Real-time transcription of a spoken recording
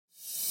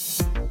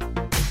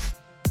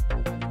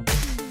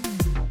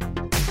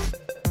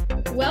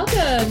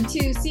Welcome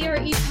to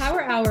CRE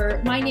Power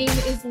Hour. My name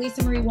is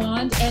Lisa Marie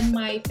Wand, and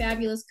my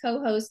fabulous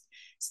co-host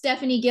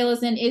Stephanie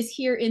Gillison is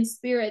here in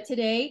spirit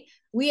today.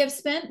 We have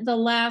spent the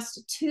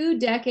last 2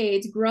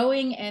 decades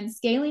growing and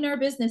scaling our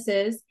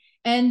businesses,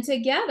 and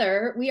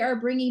together we are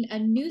bringing a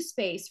new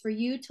space for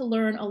you to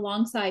learn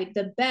alongside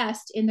the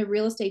best in the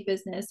real estate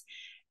business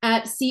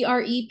at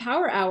CRE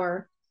Power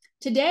Hour.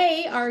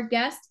 Today, our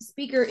guest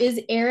speaker is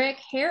Eric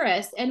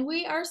Harris, and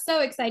we are so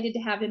excited to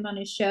have him on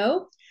his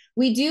show.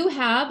 We do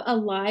have a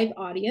live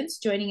audience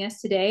joining us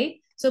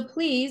today. So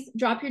please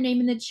drop your name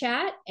in the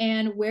chat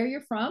and where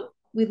you're from.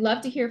 We'd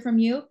love to hear from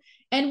you.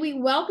 And we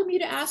welcome you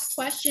to ask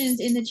questions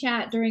in the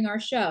chat during our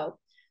show.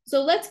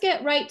 So let's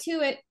get right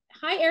to it.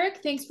 Hi, Eric.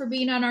 Thanks for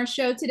being on our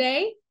show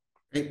today.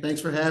 Hey,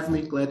 thanks for having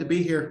me. Glad to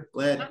be here.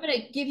 Glad. I'm going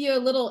to give you a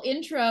little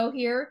intro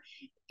here.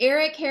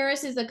 Eric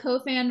Harris is a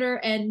co-founder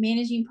and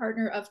managing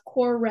partner of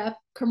Core Rep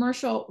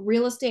Commercial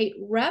Real Estate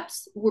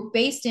Reps. We're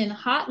based in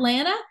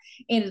Hotlanta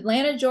in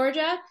Atlanta,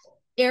 Georgia.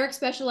 Eric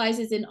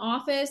specializes in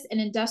office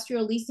and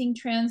industrial leasing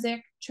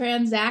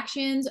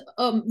transactions,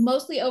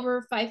 mostly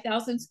over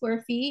 5,000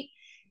 square feet.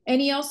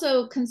 And he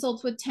also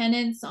consults with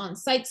tenants on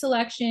site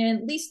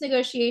selection, lease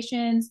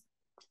negotiations,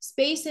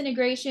 space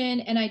integration,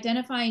 and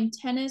identifying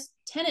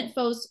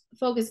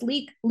tenant-focused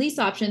lease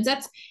options.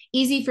 That's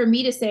easy for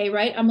me to say,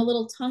 right? I'm a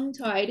little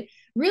tongue-tied.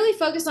 Really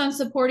focused on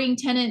supporting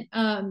tenant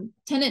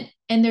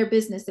and their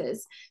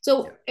businesses.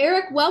 So,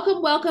 Eric,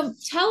 welcome.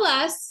 Tell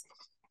us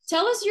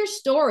your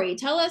story.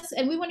 Tell us,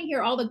 and we want to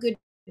hear all the good,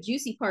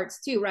 juicy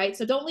parts too, right?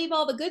 So don't leave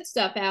all the good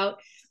stuff out.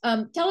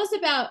 Tell us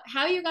about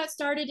how you got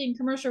started in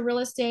commercial real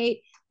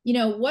estate. You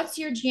know, what's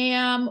your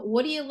jam?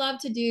 What do you love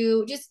to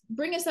do? Just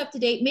bring us up to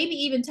date. Maybe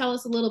even tell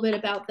us a little bit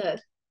about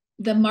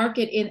the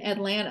market in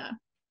Atlanta.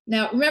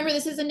 Now, remember,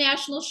 this is a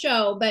national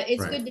show, but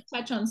it's good to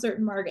touch on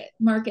certain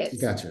markets.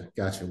 Gotcha.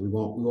 We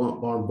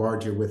won't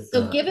bombard you with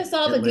so give us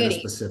all Atlanta the goodies.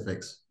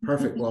 Specifics.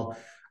 Perfect. Well,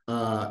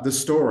 the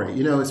story.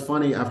 You know, it's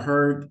funny. I've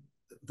heard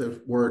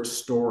the word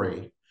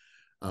story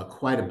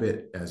quite a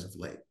bit as of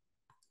late,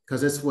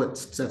 because it's what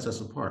sets us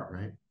apart,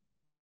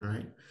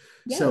 right?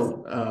 Yes.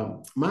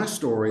 So my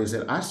story is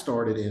that I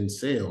started in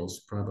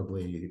sales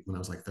probably when I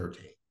was like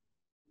 13.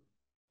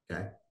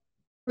 Okay.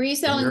 Were you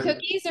selling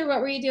cookies or what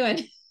were you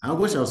doing? I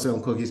wish I was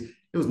selling cookies.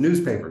 It was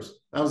newspapers.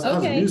 I was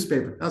a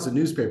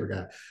newspaper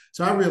guy.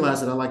 So I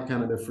realized that I liked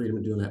kind of the freedom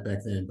of doing that back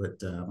then.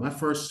 But my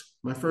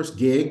first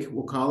gig,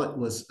 we'll call it,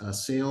 was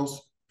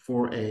sales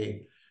for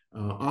a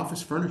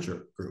office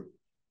furniture group.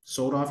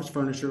 Sold office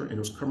furniture, and it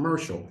was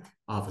commercial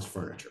office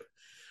furniture.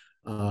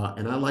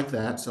 And I liked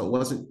that. So it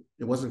wasn't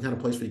the kind of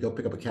place where you go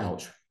pick up a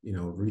couch, you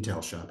know,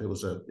 retail shop.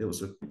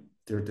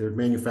 They're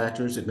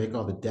manufacturers that make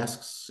all the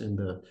desks and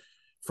the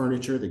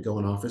furniture that go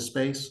in office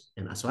space.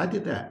 And so I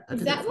did that.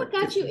 Is that what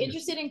got you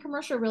interested in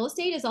commercial real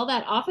estate? Is all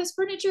that office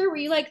furniture? Were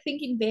you like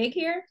thinking big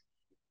here?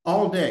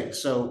 All day.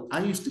 So I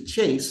used to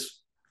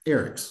chase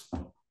Eric's.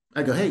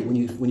 I go, hey, when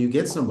you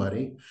get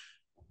somebody,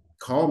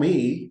 call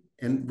me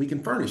and we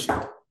can furnish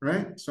it.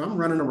 Right. So I'm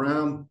running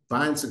around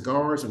buying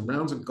cigars and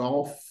rounds of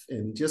golf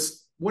and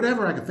just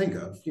whatever I could think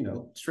of, you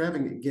know,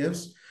 extravagant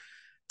gifts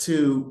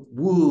to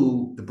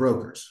woo the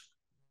brokers.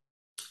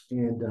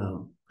 And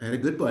I had a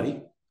good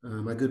buddy,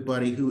 my good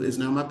buddy, who is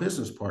now my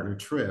business partner,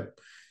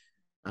 Trip.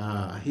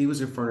 He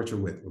was in furniture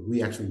with me.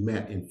 We actually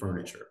met in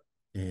furniture.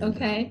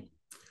 And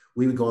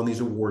we would go on these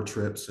award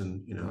trips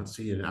and, you know,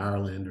 see in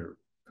Ireland or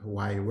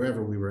Hawaii,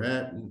 wherever we were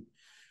at. And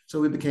so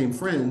we became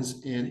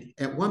friends. And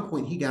at one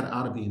point, he got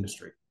out of the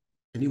industry.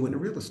 And he went to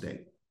real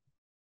estate.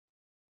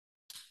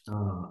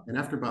 And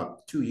after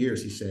about 2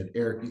 years, he said,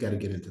 Eric, you got to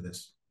get into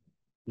this.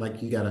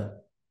 Like,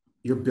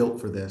 you're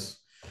built for this.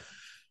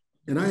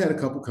 And I had a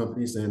couple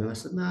companies then, and I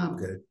said, nah, I'm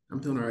good. I'm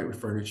doing all right with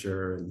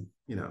furniture. And,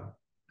 you know,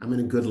 I'm in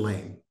a good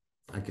lane.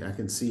 I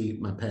can see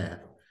my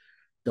path.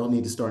 Don't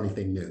need to start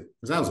anything new.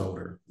 Because I was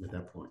older at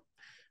that point.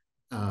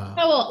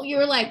 Well, you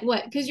were like,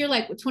 what? Because you're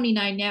like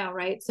 29 now,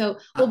 right? So,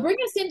 bring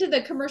us into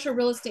the commercial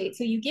real estate.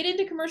 So you get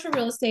into commercial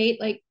real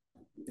estate, like,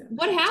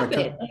 what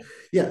happened?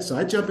 So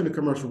I jump into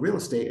commercial real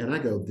estate and I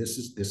go, this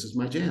is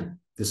my jam.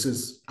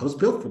 I was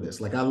built for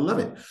this. Like, I love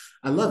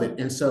it.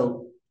 And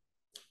so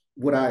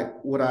what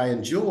I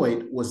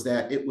enjoyed was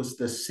that it was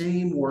the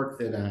same work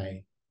that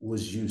I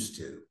was used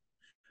to,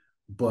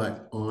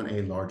 but on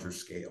a larger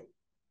scale.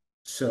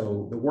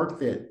 So the work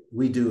that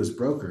we do as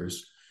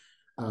brokers,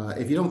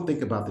 if you don't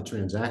think about the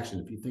transaction,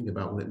 if you think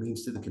about what it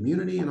means to the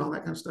community and all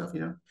that kind of stuff, you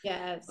know,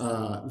 yes,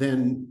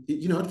 then,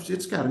 you know,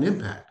 it's got an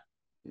impact.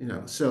 You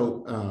know,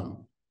 so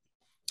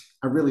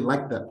I really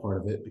like that part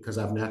of it because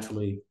I've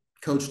naturally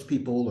coached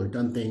people or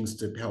done things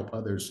to help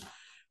others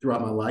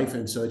throughout my life.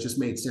 And so it just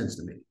made sense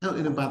to me. Oh,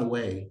 and then, by the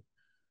way,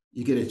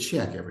 you get a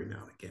check every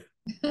now and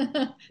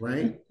again,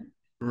 right?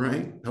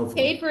 Right?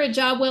 Hopefully. Paid for a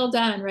job well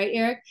done, right,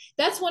 Eric?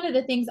 That's one of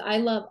the things I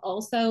love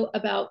also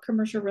about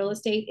commercial real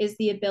estate is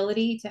the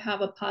ability to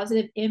have a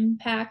positive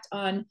impact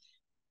on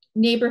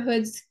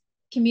neighborhoods,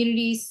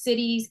 communities,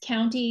 cities,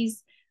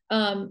 counties,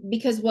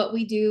 because what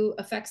we do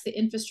affects the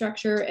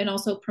infrastructure and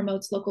also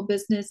promotes local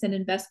business and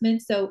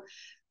investment. So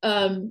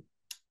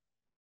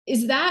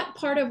Is that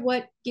part of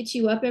what gets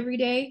you up every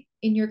day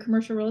in your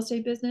commercial real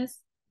estate business?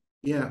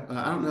 Yeah,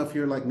 I don't know if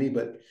you're like me,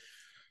 but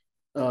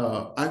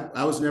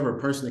I was never a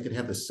person that could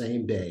have the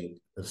same day.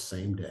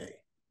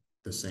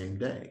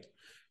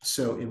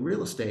 So in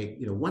real estate,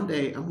 one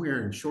day I'm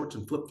wearing shorts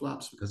and flip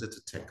flops because it's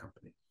a tech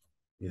company.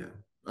 You know,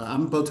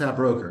 I'm a bow tie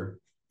broker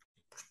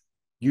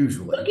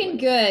usually. Looking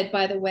good,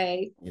 by the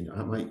way,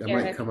 I might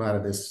Eric. come out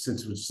of this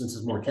since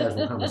it's more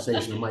casual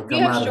conversation. I might Do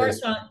you come have out of shorts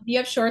this. on? Do you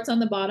have shorts on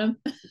the bottom?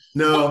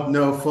 No,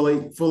 no,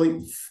 fully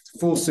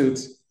full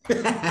suits.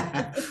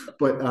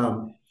 But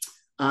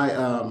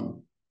I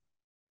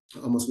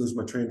almost lose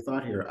my train of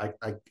thought here.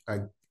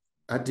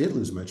 I did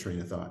lose my train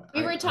of thought.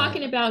 We were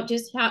talking about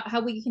just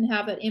how we can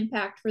have an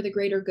impact for the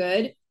greater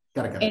good.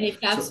 Got And it. if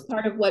that's So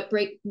part of what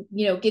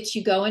gets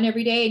you going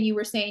every day, and you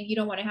were saying you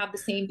don't want to have the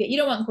same day, you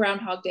don't want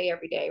Groundhog Day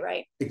every day,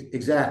 right?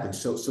 exactly.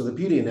 So the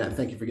beauty in that,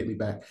 thank you for getting me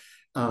back.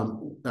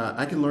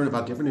 I can learn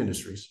about different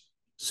industries.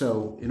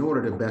 So in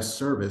order to best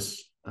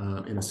service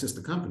and assist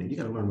the company, you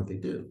got to learn what they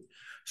do.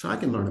 So I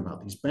can learn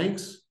about these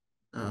banks.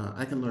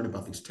 I can learn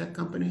about these tech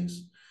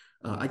companies.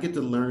 I get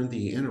to learn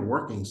the inner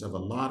workings of a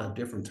lot of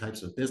different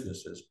types of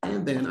businesses,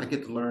 and then I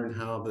get to learn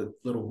how the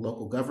little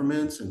local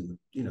governments and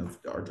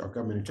our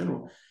government in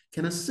general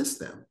can assist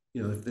them.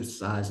 If their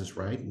size is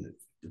right, and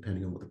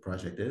depending on what the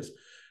project is.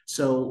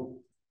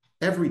 So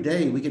every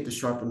day we get to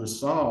sharpen the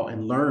saw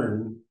and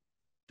learn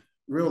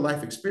real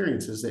life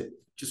experiences that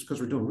just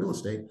because we're doing real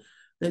estate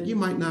that you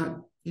might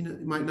not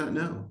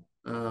know.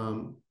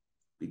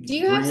 Do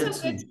you have some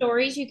Grants good and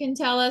stories you can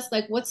tell us?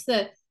 Like, what's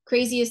the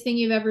craziest thing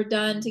you've ever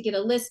done to get a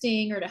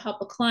listing or to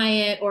help a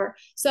client, or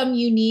some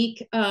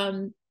unique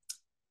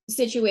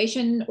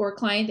situation or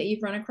client that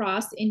you've run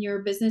across in your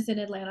business in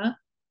Atlanta?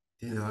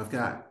 I've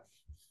got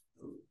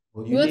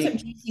We want some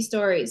unique. juicy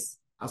stories.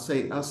 I'll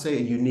say a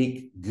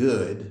unique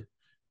good.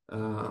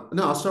 No,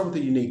 I'll start with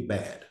a unique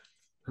bad.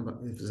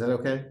 Is that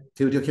okay?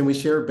 Can we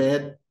share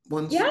bad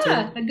ones Yeah, too? the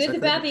Is good, that the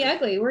good? bad, the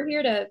ugly. We're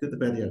here to Good, the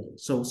bad, the ugly.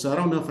 So I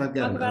don't know if I've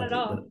got talk an about it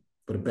ugly, all.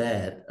 but a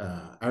bad.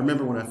 I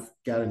remember when I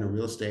got into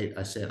real estate,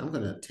 I said I'm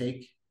going to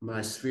take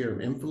my sphere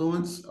of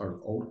influence, or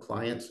old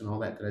clients and all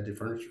that I did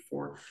furniture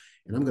for,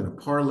 and I'm going to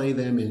parlay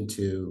them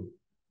into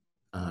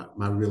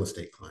my real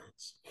estate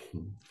clients.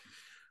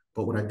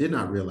 But what I did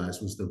not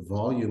realize was the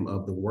volume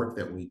of the work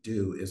that we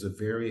do is a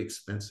very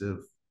expensive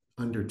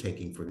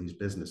undertaking for these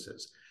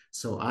businesses.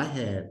 So I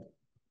had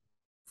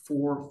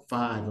 4,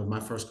 5 of my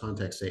first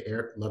contacts say,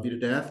 Eric, love you to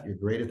death. You're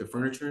great at the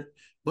furniture,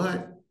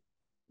 but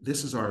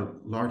this is our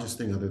largest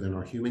thing other than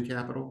our human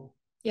capital.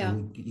 Yeah.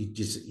 And you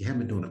haven't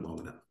been doing it long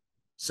enough.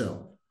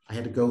 So I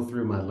had to go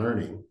through my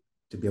learning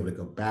to be able to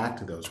go back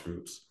to those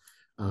groups.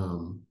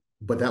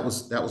 But that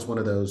was one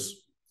of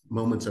those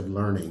moments of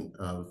learning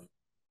of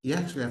you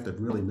actually have to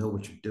really know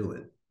what you're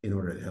doing in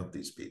order to help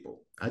these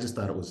people. I just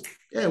thought it was,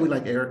 yeah, we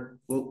like Eric.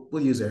 We'll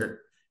use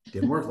Eric.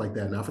 Didn't work like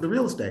that. Not for the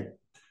real estate.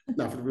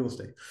 Not for the real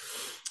estate.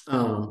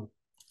 Um,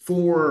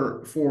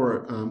 for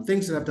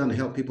things that I've done to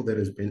help people that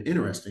has been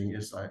interesting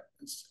is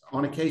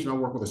on occasion I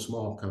work with a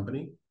small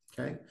company,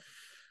 okay,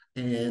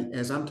 and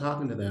as I'm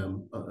talking to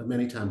them,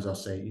 many times I'll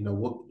say,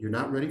 what, you're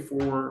not ready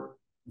for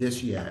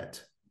this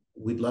yet.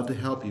 We'd love to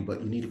help you,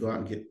 but you need to go out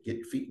and get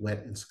your feet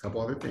wet and a couple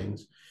other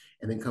things,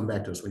 and then come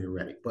back to us when you're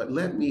ready. But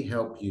let me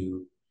help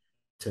you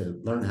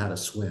to learn how to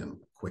swim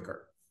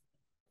quicker.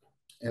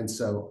 And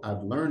so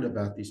I've learned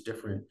about these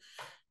different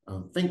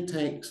think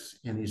tanks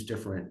and these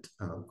different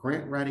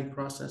grant writing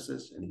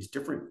processes and these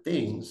different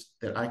things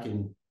that I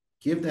can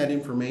give that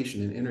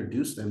information and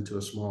introduce them to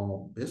a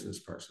small business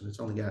person. It's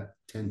only got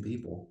 10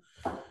 people.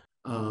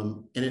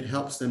 And it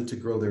helps them to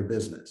grow their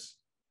business.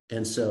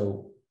 And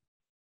so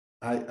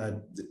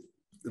the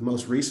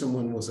most recent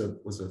one was a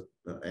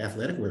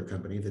athletic wear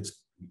company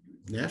that's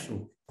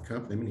national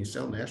company. I mean, you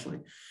sell nationally,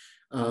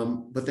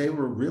 but they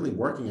were really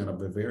working out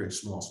of a very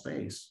small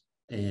space.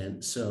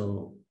 And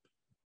so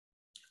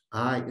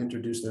I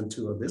introduced them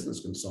to a business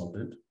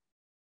consultant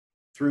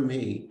through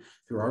me,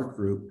 through our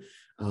group,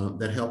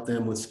 that helped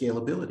them with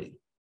scalability.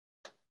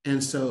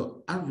 And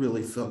so I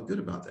really felt good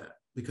about that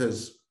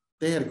because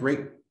they had a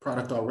great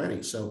product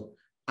already. So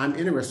I'm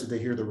interested to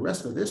hear the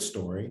rest of this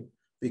story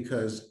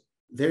because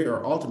they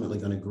are ultimately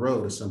going to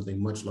grow to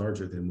something much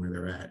larger than where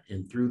they're at.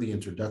 And through the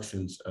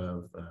introductions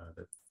of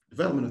the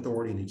Development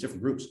Authority and these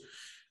different groups,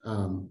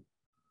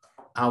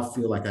 I'll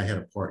feel like I had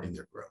a part in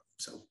their growth.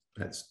 So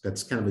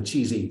that's kind of a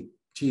cheesy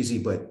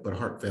but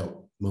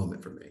heartfelt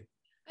moment for me.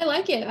 I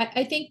like it.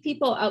 I think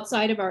people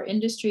outside of our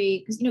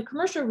industry, because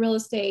commercial real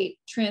estate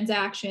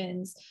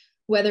transactions,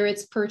 whether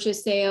it's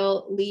purchase,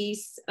 sale,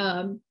 lease,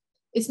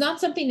 it's not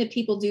something that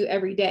people do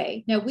every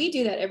day. Now we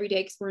do that every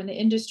day because we're in the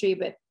industry,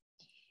 but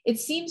it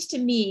seems to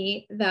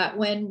me that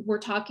when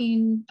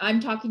I'm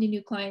talking to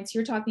new clients,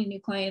 you're talking to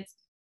new clients,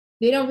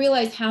 they don't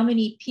realize how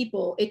many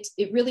people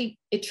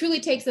it truly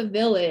takes a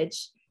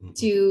village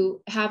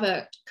to have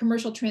a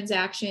commercial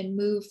transaction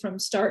move from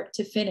start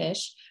to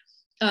finish.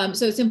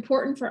 So it's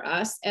important for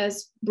us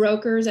as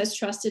brokers, as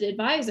trusted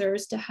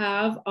advisors, to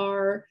have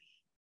our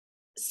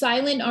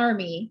silent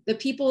army, the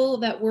people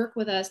that work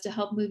with us to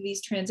help move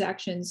these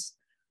transactions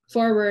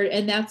forward.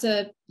 And that's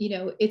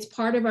it's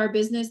part of our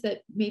business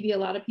that maybe a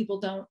lot of people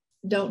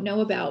don't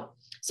know about.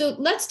 So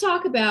let's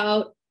talk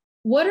about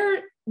what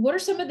are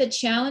some of the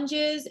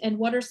challenges and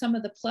what are some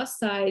of the plus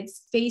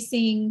sides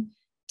facing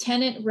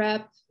tenant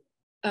rep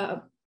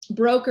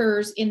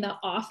brokers in the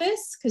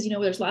office, because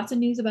there's lots of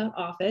news about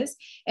office,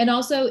 and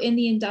also in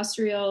the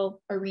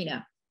industrial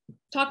arena.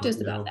 Talk to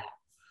us about that.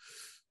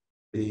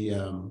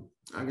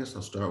 I guess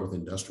I'll start with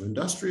industrial.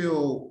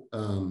 Industrial,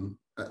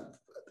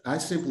 I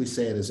simply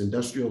say it as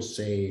industrial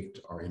saved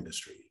our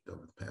industry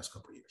over the past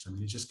couple of years. I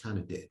mean, it just kind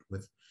of did,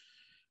 with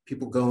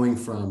people going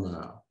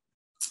from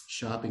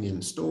shopping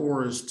in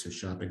stores to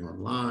shopping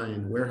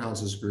online.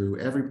 Warehouses grew.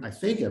 I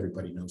think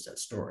everybody knows that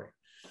story.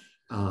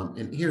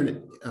 And here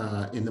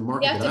in the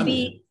market that I'm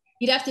in,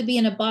 you'd have to be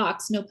in a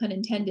box, no pun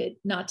intended,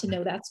 not to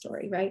know that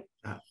story, right?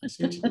 I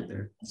see what you did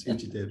there. I see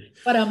what you did.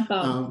 But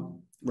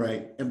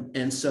right.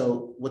 And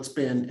so what's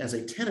been, as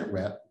a tenant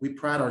rep, we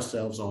pride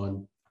ourselves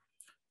on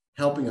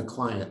helping a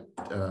client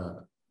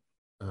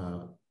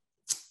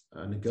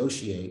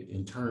negotiate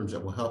in terms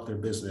that will help their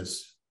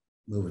business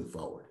moving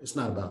forward. It's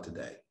not about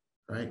today,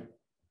 right?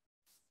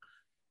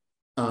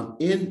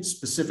 In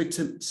specific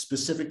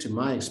to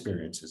my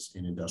experiences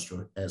in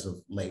industrial as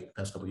of late,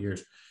 past couple of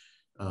years,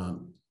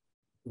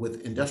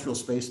 with industrial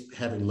space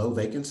having low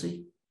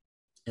vacancy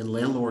and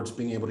landlords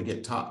being able to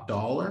get top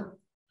dollar,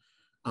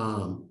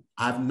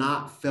 I've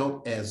not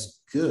felt as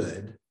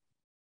good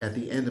at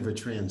the end of a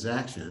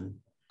transaction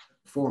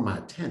for my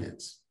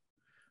tenants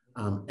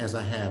as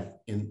I have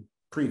in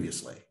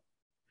previously.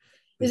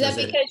 Is that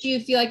because you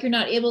feel like you're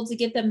not able to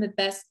get them the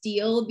best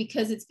deal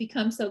because it's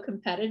become so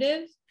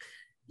competitive?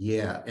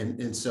 Yeah,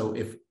 and so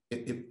if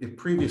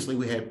previously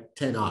we had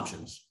 10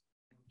 options,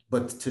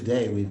 but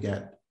today we've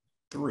got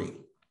 3,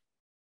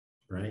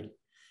 right?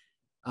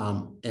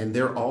 And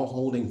they're all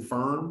holding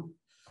firm.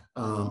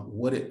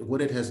 What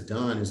it has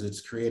done is it's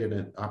created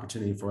an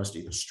opportunity for us to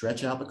either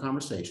stretch out the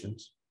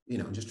conversations,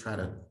 just try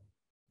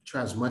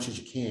as much as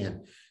you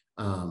can.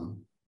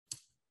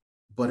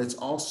 But it's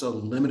also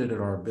limited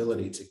our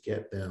ability to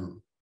get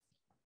them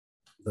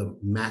the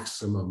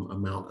maximum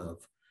amount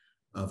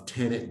of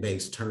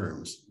tenant-based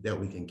terms that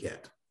we can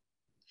get.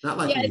 Not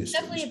like we used to. It's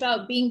definitely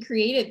about being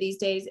creative these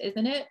days,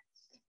 isn't it?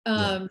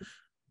 Yeah.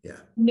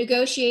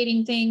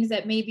 Negotiating things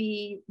that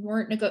maybe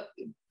weren't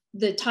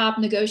the top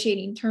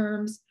negotiating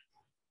terms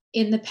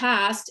in the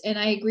past. And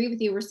I agree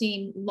with you. We're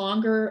seeing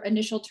longer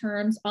initial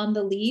terms on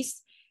the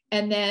lease.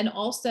 And then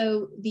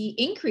also the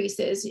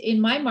increases in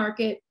my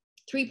market,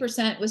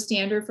 3% was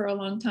standard for a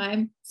long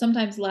time,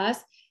 sometimes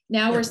less.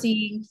 Now we're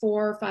seeing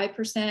 4 or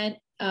 5%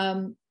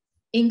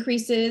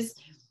 increases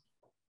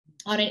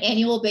on an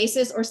annual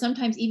basis, or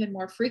sometimes even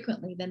more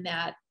frequently than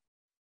that.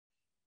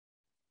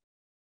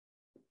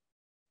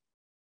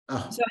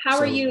 So how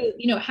are you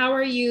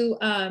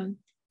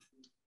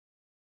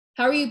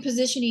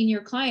positioning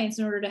your clients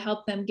in order to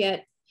help them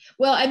get,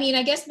 well, I mean,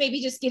 I guess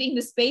maybe just getting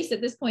the space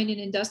at this point in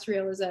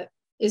industrial is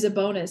a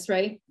bonus,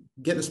 right?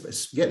 Getting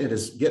it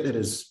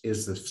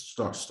is the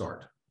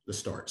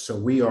start. So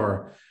we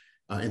are,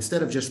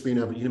 instead of just being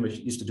able,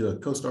 used to do a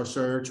CoStar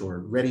search or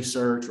Ready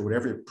Search or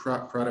whatever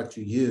product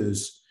you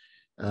use,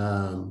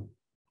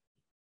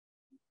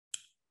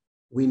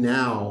 we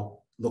now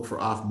look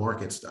for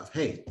off-market stuff.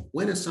 Hey,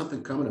 when is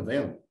something coming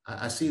available?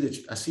 I see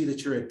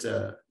that you're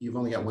at, you've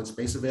only got one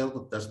space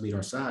available. It doesn't meet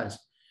our size,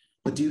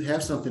 but do you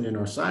have something in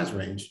our size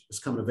range that's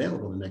coming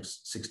available in the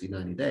next 60,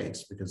 90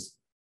 days? Because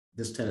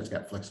this tenant's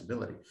got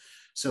flexibility.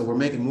 So we're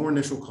making more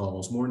initial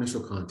calls, more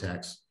initial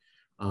contacts,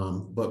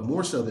 but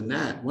more so than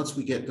that, once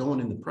we get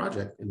going in the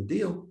project, in the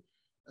deal,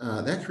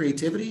 that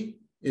creativity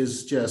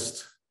is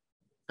just,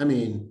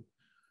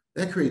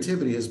 that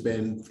creativity has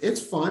been,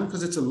 it's fun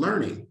because it's a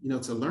learning,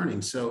 it's a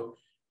learning. So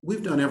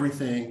we've done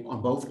everything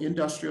on both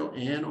industrial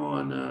and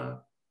on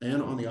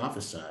the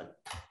office side,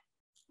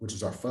 which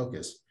is our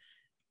focus,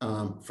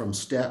 from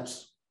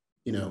steps.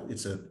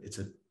 It's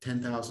a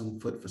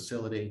 10,000 foot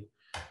facility,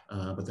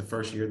 but the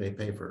first year they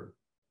pay for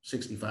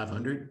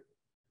 6,500,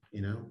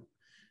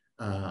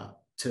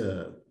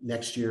 to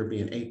next year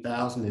being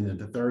 8,000, and then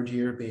the third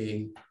year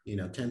being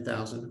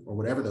 10,000 or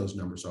whatever those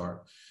numbers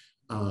are.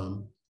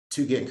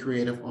 To get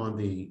creative on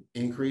the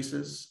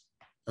increases.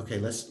 Okay,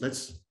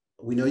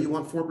 we know you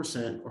want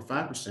 4% or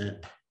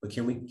 5%, but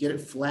can we get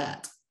it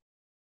flat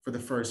for the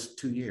first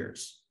 2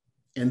 years?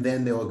 And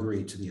then they'll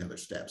agree to the other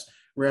steps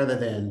rather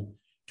than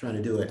trying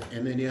to do it.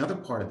 And then the other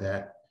part of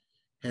that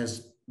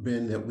has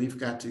been that we've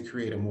got to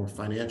create a more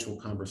financial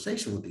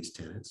conversation with these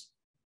tenants,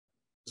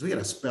 because we got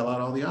to spell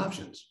out all the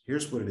options.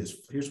 Here's what it is.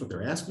 Here's what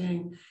they're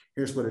asking.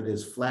 Here's what it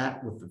is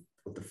flat with the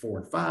 4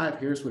 and 5.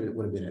 Here's what it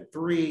would have been at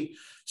 3.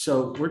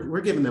 So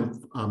we're giving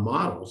them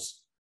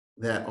models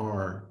that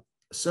are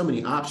so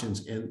many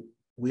options, and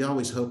we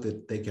always hope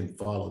that they can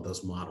follow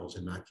those models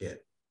and not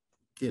get,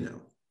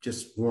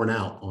 just worn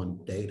out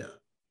on data.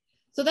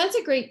 So that's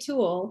a great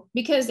tool,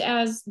 because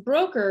as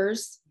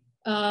brokers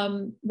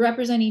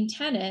representing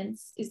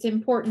tenants, it's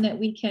important that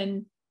we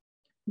can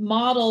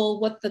model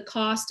what the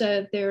cost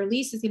of their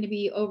lease is going to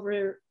be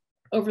over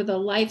the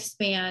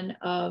lifespan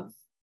of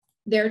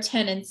their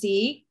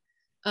tenancy.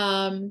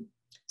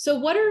 So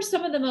what are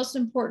some of the most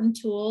important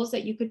tools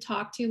that you could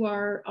talk to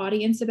our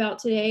audience about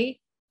today,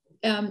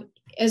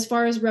 as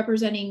far as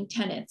representing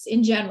tenants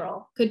in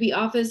general? Could be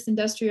office,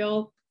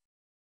 industrial.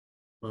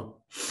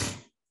 Well,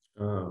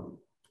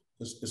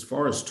 as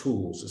far as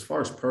tools, as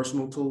far as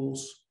personal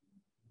tools,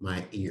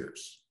 my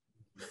ears.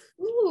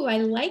 Ooh, I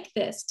like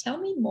this. Tell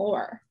me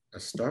more. I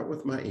start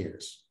with my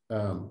ears.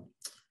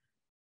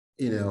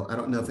 You know, I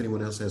don't know if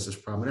anyone else has this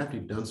problem, but after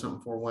you've done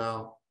something for a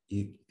while,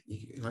 you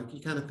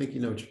kind of think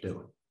you know what you're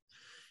doing.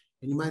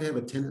 And you might have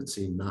a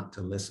tendency not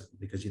to listen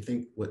because you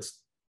think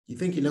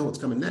you know what's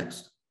coming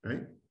next,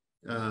 right?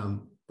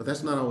 But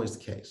that's not always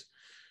the case.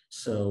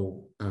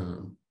 So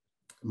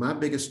my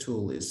biggest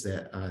tool is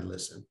that I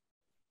listen.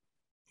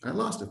 I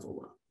lost it for a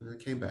while and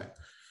I came back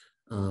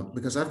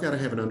because I've got to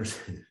have an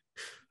understanding.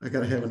 I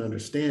got to have an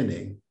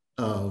understanding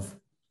of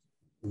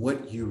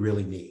what you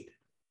really need,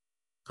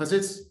 because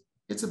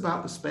it's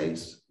about the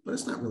space, but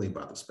it's not really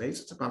about the space.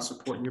 It's about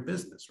supporting your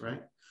business,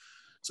 right?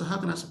 So how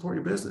can I support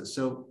your business?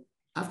 So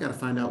I've got to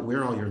find out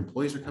where all your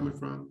employees are coming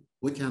from,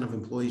 what kind of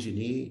employees you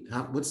need,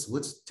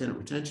 what's tenant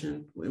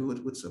retention,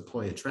 what's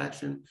employee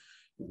attraction,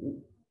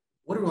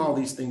 what do all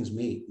these things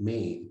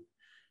mean?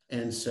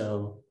 And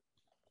so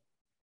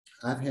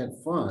I've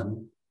had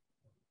fun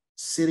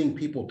sitting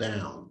people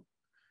down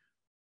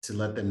to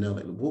let them know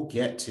that we'll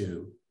get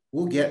to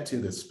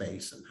the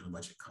space and how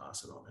much it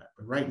costs and all that.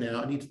 But right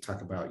now I need to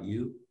talk about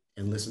you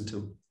and listen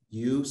to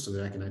you so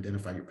that I can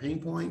identify your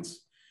pain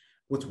points,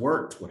 what's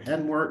worked, what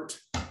hadn't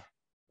worked.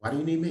 Why do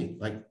you need me?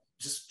 Like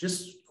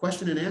just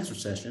question and answer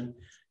session.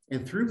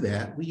 And through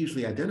that, we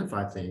usually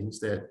identify things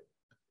that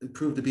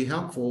prove to be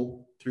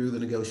helpful through the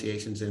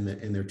negotiations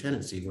in their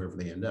tenancy, wherever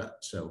they end up.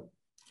 So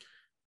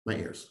my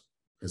ears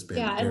has been.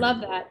 Yeah, I love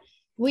that.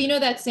 Well, you know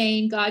that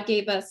saying, God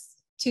gave us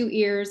 2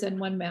 ears and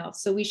 1 mouth.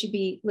 So we should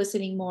be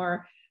listening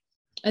more.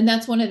 And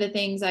that's one of the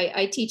things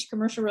I teach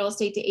commercial real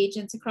estate to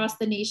agents across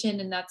the nation.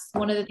 And that's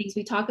one of the things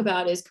we talk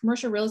about is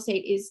commercial real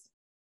estate is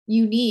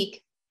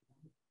unique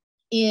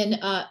in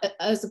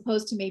as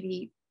opposed to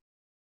maybe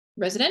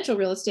residential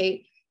real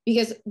estate,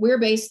 because we're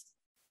based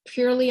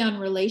purely on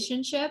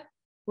relationship.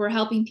 We're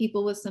helping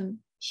people with some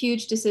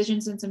huge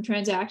decisions and some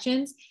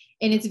transactions,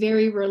 and it's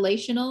very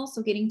relational.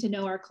 So getting to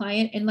know our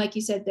client, and like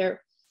you said,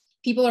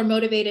 people are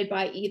motivated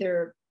by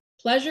either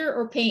pleasure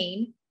or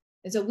pain.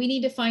 And so we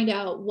need to find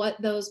out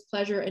what those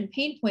pleasure and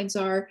pain points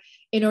are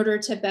in order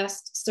to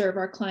best serve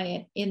our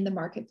client in the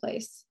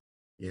marketplace,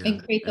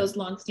 and create those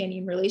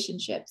longstanding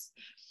relationships.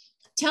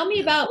 Tell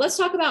me about, let's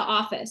talk about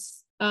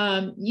office.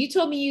 You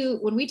told me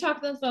when we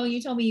talked on the phone,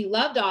 you told me you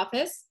loved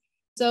office.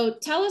 So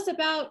tell us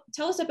about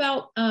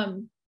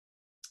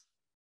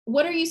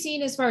what are you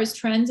seeing as far as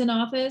trends in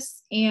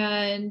office?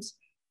 And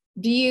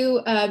do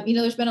you,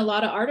 there's been a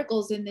lot of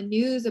articles in the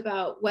news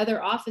about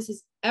whether office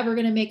is ever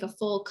going to make a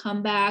full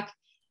comeback,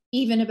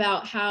 even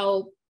about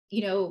how,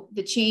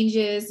 the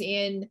changes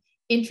in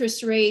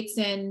interest rates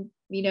and,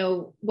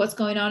 what's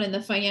going on in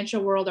the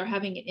financial world are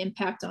having an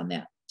impact on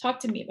that. Talk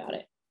to me about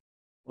it.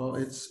 Well,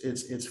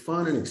 it's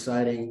fun and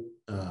exciting.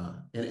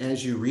 And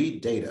as you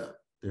read data,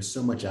 there's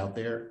so much out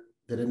there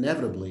that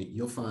inevitably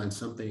you'll find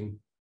something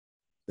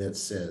that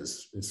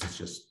says, this is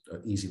just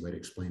an easy way to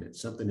explain it,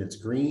 something that's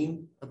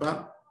green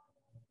about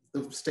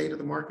the state of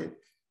the market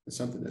and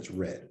something that's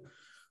red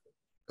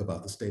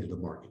about the state of the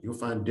market. You'll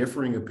find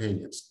differing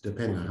opinions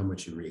depending on how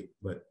much you read.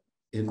 But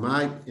in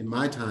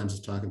my times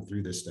of talking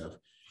through this stuff,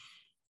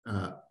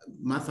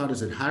 my thought is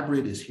that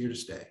hybrid is here to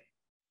stay.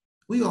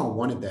 We all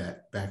wanted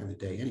that back in the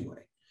day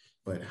anyway,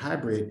 but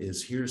hybrid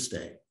is here to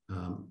stay.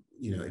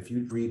 If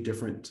you read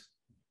different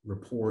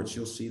reports,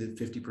 you'll see that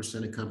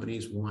 50% of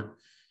companies want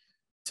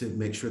to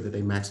make sure that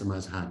they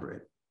maximize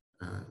hybrid.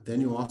 Then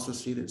you'll also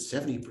see that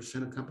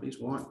 70% of companies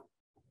want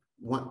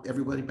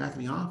everybody back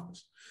in the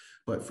office.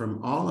 But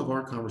from all of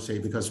our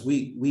conversations, because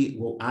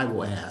I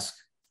will ask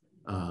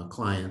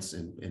clients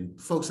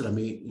and folks that I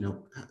meet,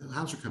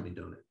 how's your company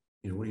doing it?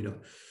 What are you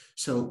doing?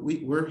 So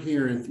we're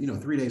hearing,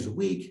 3 days a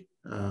week,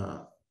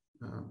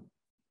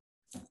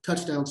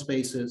 touchdown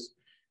spaces.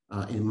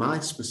 In my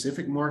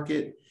specific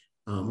market,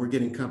 we're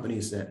getting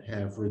companies that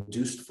have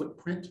reduced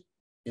footprint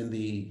in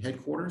the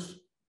headquarters,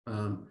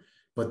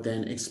 but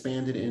then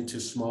expanded into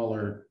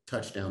smaller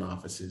touchdown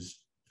offices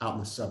out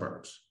in the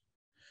suburbs.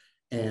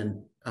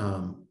 And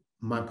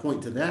my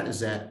point to that is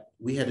that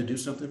we had to do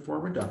something for a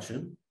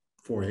reduction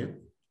for you.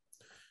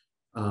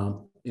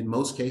 In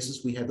most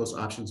cases, we had those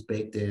options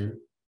baked in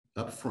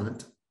up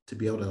front to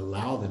be able to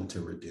allow them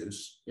to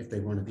reduce if they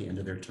weren't at the end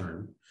of their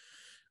term.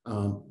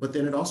 But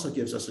then it also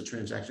gives us a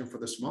transaction for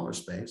the smaller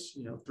space,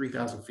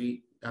 3,000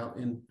 feet out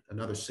in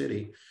another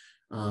city,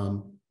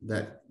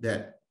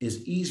 that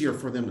is easier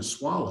for them to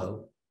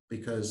swallow,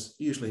 because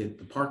usually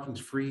the parking's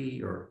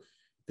free, or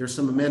there's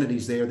some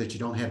amenities there that you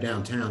don't have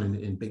downtown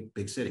in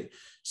big city.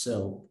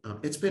 So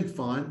it's been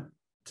fun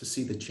to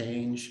see the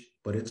change,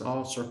 but it's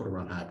all circled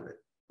around hybrid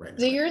right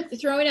So now. you're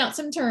throwing out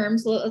some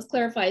terms. Let's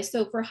clarify.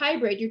 So for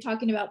hybrid, you're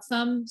talking about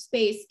some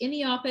space in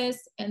the office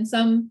and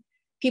some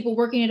people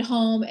working at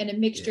home and a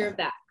mixture Yeah. of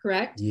that,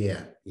 correct?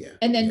 Yeah, yeah,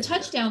 And then yeah,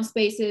 touchdown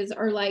spaces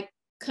are like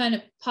kind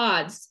of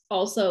pods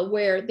also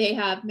where they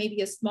have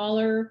maybe a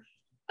smaller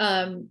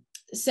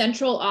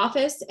central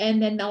office, and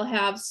then they'll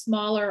have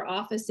smaller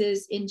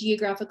offices in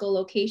geographical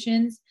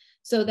locations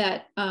so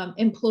that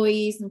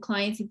employees and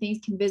clients and things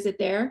can visit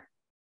there.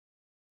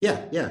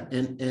 yeah,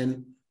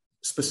 and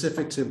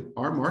specific to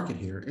our market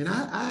here, and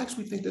I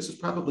actually think this is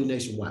probably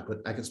nationwide,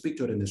 but I can speak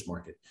to it in this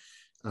market.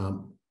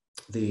 Um,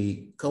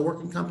 the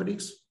co-working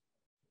companies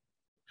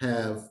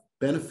have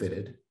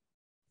benefited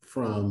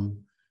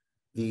from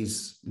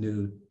these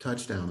new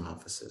touchdown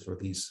offices or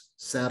these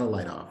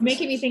satellite offices.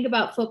 Making me think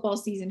about football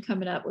season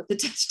coming up with the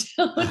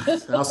touchdown.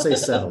 I'll say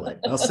satellite.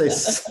 I'll say,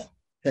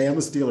 hey, I'm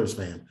a Steelers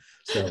fan.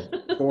 So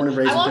born and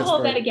raised I in won't Pittsburgh.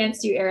 hold that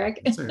against you,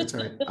 Eric. That's all right. That's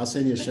all right. I'll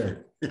send you a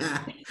shirt.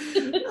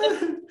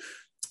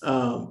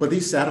 But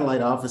these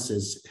satellite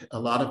offices, a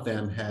lot of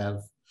them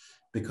have,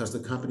 because the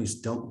companies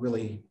don't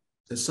really,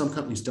 some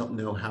companies don't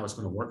know how it's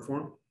going to work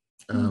for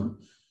them.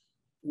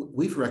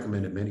 We've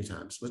recommended many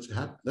times.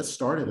 Let's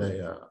start at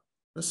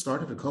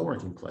a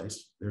co-working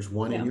place. There's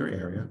one in your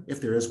area,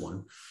 if there is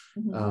one,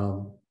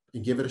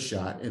 and give it a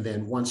shot. And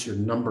then once your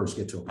numbers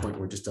get to a point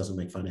where it just doesn't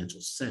make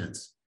financial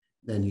sense,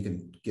 then you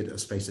can get a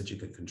space that you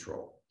can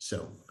control.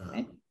 So,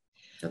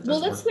 well,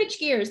 let's switch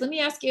gears. Let me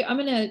ask you. I'm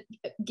going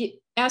to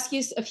ask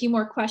you a few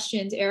more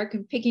questions, Eric.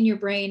 I'm picking your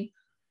brain.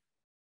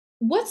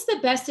 What's the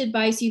best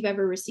advice you've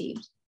ever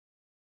received?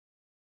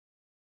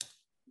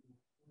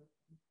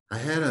 I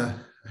had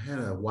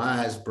a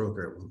wise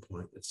broker at one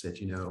point that said,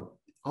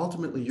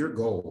 ultimately your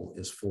goal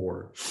is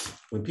for,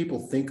 when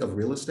people think of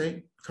real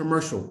estate,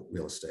 commercial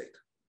real estate,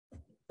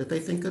 that they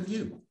think of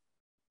you.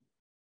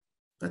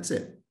 That's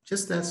it.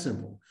 Just that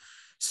simple.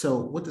 So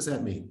what does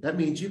that mean? That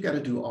means you've got to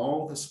do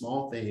all the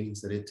small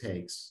things that it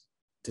takes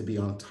to be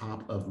on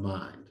top of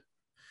mind.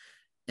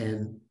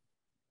 And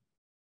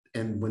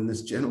when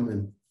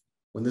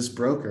this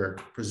broker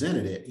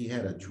presented it, he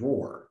had a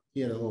drawer.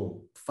 He had a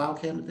little file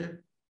cabinet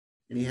there,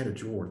 and he had a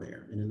drawer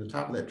there. And in the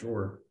top of that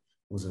drawer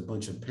was a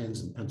bunch of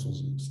pens and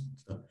pencils and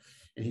stuff.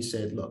 And he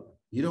said, look,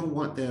 you don't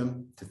want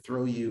them to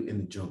throw you in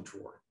the junk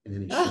drawer. And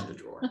then he shut the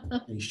drawer.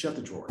 And he shut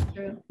the drawer.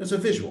 True. It's a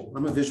visual.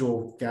 I'm a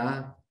visual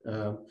guy.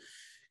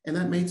 And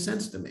that made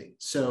sense to me.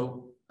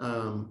 So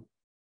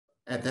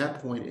at that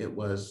point, it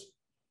was,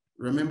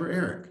 remember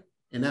Eric.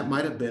 And that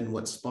might have been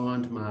what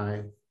spawned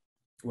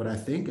what I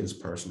think is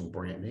personal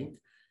branding.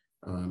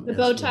 The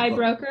bow tie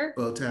broker.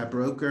 Bow tie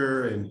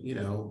broker, and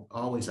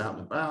always out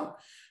and about.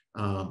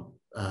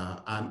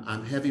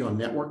 I'm heavy on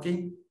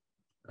networking.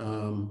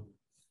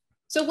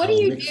 So what do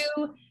you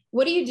do?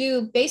 What do you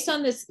do based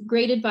on this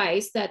great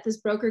advice that this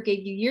broker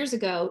gave you years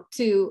ago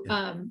to,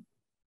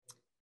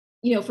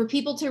 for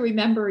people to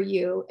remember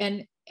you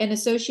and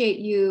associate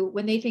you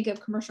when they think of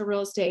commercial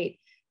real estate,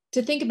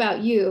 to think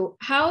about you?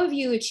 How have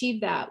you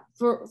achieved that?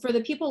 For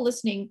the people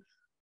listening,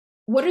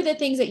 what are the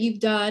things that you've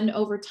done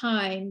over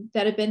time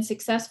that have been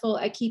successful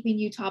at keeping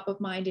you top of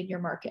mind in your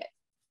market?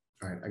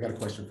 All right, I got a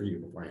question for you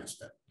before I answer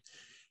that.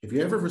 Have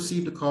you ever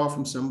received a call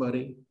from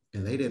somebody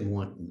and they didn't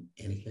want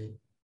anything?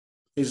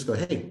 They just go,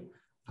 hey,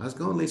 how's it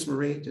going, Lisa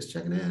Marie? Just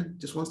checking in.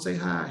 Just want to say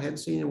hi. I hadn't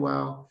seen you in a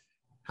while.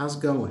 How's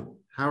it going?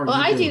 How are you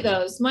doing? I do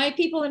those. My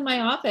people in my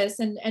office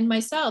and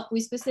myself, we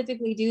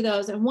specifically do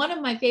those. And one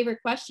of my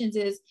favorite questions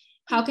is,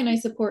 how can I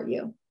support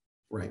you?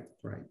 Right.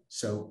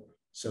 So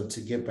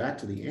to get back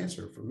to the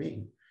answer for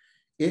me,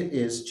 it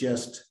is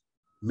just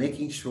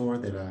making sure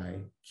that I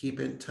keep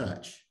in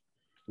touch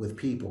with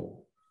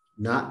people,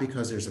 not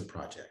because there's a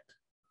project.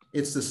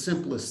 It's the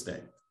simplest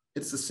thing.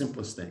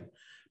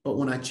 But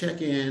when I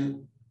check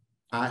in,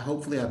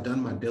 hopefully I've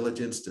done my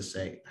diligence to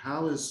say,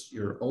 how is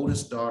your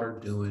oldest daughter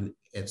doing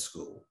at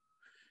school?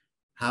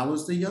 How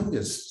is the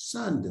youngest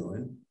son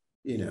doing?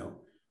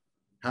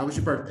 How was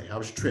your birthday? How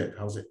was your trip?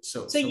 How was it?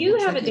 So you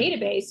have a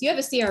database, you have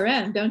a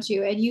CRM, don't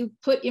you? And you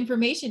put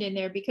information in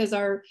there because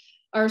our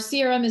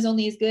CRM is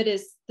only as good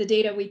as the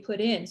data we put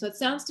in. So it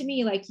sounds to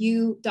me like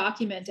you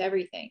document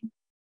everything.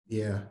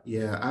 Yeah.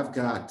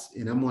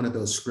 And I'm one of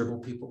those scribble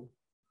people,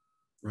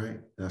 right?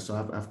 So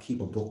I keep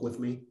a book with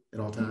me at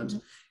all times.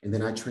 And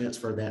then I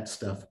transfer that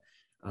stuff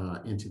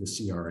into the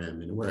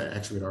CRM. And we're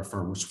actually at our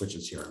firm, we're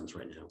switching CRMs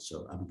right now.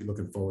 So I'm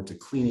looking forward to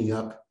cleaning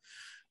up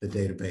the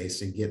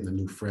database and getting a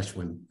new fresh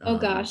one. Oh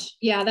gosh.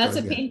 Yeah, that's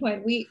a pain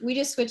point. We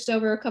just switched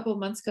over a couple of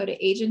months ago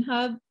to Agent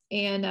Hub,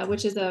 and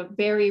which is a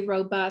very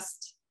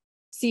robust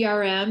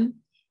CRM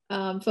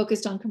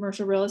focused on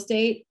commercial real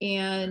estate,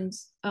 and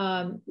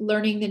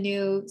learning the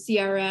new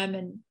CRM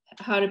and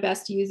how to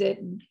best use it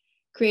and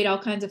create all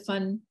kinds of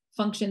fun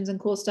functions and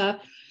cool stuff.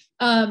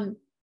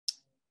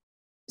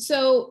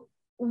 So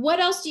what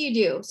else do you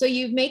do? So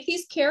you make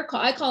these care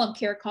calls, I call them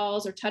care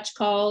calls or touch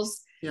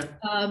calls. Yeah.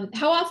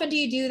 How often do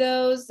you do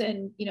those?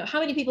 And, how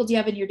many people do you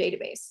have in your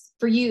database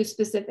for you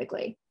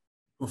specifically?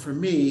 Well, for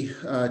me,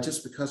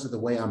 just because of the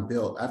way I'm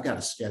built, I've got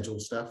to schedule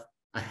stuff.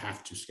 I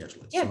have to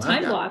schedule it. Yeah. So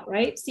time block,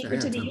 right?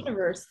 Secret to the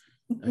universe.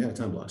 I got a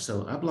time block.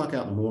 So I block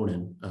out in the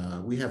morning.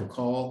 We have a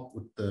call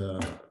with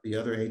the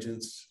other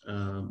agents,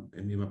 and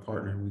me and my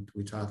partner.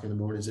 We talk in the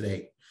mornings at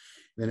 8.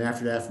 And then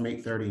after that, from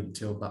 8:30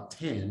 until about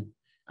 10,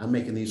 I'm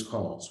making these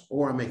calls,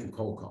 or I'm making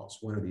cold calls,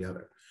 one or the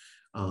other.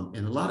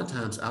 And a lot of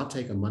times I'll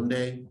take a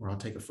Monday or I'll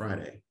take a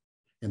Friday.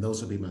 And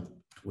those will be my,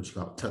 what you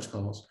call touch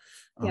calls,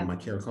 Yeah. my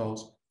care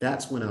calls.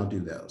 That's when I'll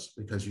do those,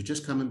 because you're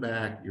just coming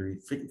back, you're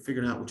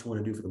figuring out what you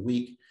want to do for the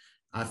week.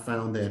 I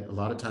found that a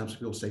lot of times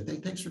people say, hey,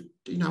 thanks for,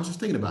 I was just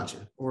thinking about you,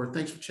 or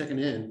thanks for checking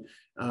in.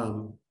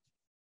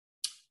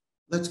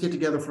 Let's get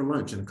together for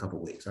lunch in a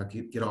couple of weeks. I'll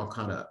get all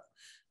caught up.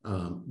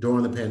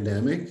 During the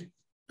pandemic,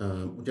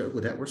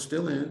 that we're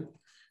still in,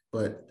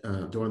 but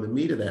during the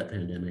meat of that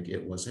pandemic,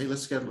 it was, hey,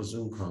 let's schedule a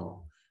Zoom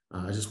call.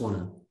 I just want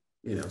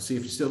to, see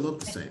if you still look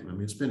the same. I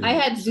mean, it's been a I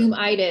year. had So.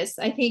 Zoom-itis.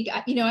 I think,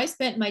 I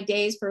spent my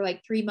days for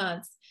like 3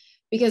 months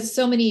because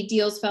so many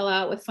deals fell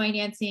out with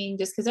financing,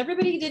 just because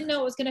everybody didn't know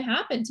what was going to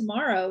happen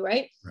tomorrow,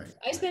 right? Right.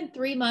 I spent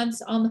 3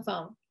 months on the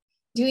phone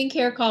doing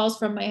care calls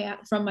from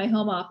my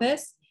home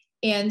office.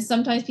 And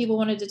sometimes people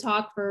wanted to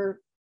talk for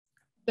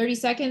 30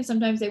 seconds.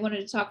 Sometimes they wanted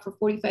to talk for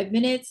 45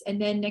 minutes.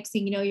 And then next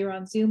thing you know, you're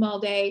on Zoom all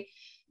day.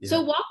 Yeah.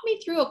 So walk me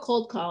through a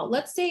cold call.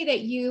 Let's say that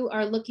you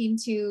are looking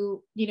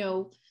to,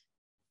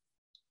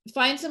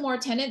 find some more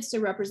tenants to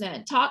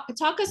represent. Talk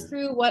us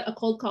through what a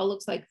cold call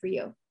looks like for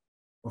you.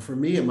 Well, for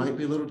me, it might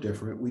be a little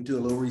different. We do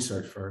a little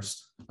research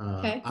first.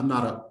 Okay. I'm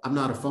not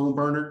a phone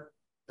burner.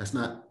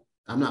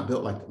 I'm not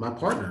built like my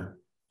partner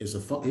is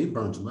a phone. He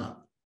burns them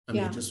up. I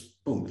mean,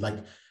 just boom, like.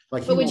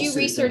 But would you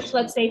research,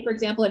 let's say, for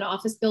example, an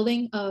office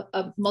building,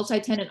 a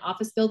multi-tenant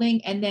office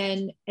building, and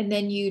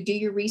then you do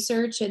your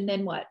research, and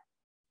then what?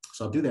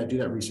 So I'll do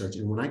that research,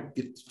 and when I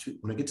get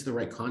to the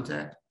right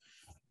contact,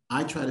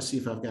 I try to see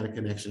if I've got a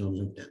connection on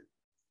LinkedIn,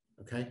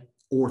 okay,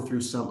 or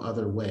through some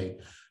other way,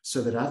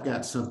 so that I've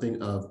got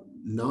something of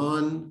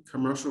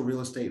non-commercial real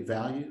estate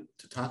value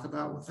to talk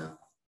about with them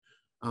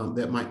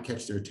that might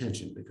catch their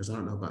attention. Because I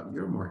don't know about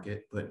your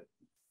market, but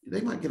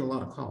they might get a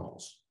lot of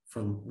calls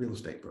from real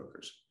estate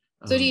brokers.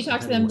 So do you talk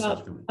to them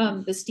about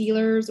the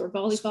Steelers or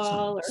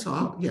volleyball?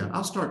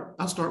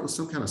 I'll start with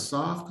some kind of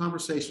soft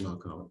conversation. I'll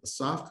call it a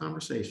soft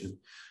conversation,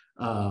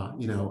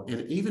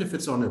 and even if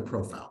it's on their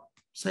profile.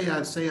 Say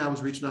I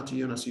was reaching out to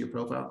you and I see your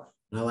profile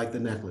and I like the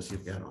necklace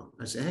you've got on.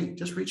 I say, hey,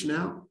 just reaching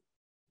out.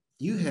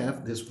 You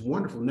have this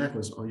wonderful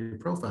necklace on your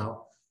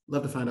profile.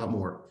 Love to find out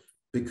more,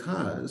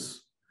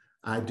 because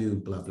I do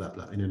blah, blah,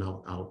 blah. And then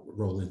I'll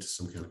roll into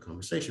some kind of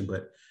conversation.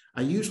 But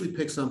I usually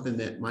pick something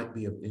that might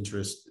be of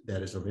interest,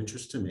 that is of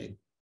interest to me,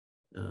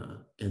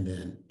 and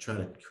then try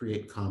to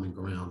create common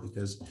ground,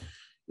 because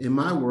in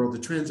my world, the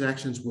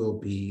transactions will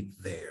be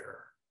there.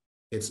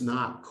 It's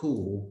not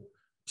cool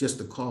just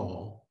to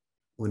call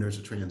when there's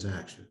a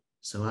transaction.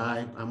 So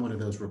I'm one of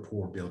those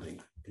rapport building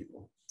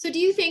people. So do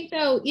you think,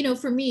 though,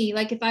 for me,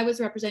 like if I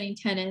was representing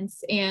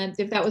tenants and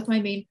if that was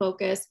my main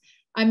focus,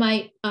 I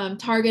might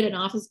target an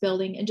office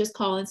building and just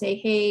call and say,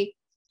 hey,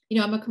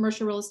 I'm a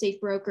commercial real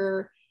estate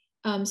broker,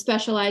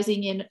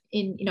 specializing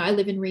in I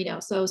live in Reno,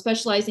 so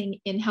specializing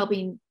in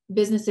helping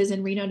businesses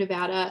in Reno,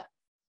 Nevada.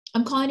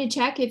 I'm calling to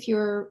check if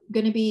you're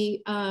going to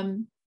be,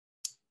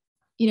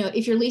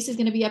 if your lease is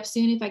going to be up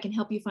soon, if I can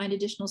help you find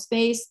additional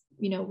space,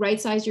 right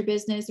size your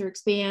business or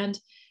expand,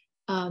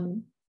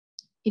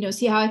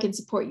 see how I can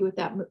support you with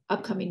that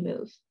upcoming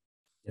move.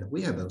 Yeah,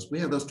 we have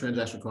those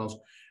transaction calls.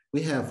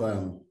 We have,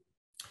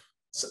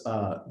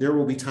 there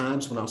will be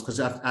times when because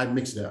I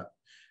mix it up.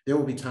 There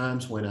will be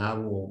times when I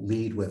will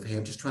lead with, hey,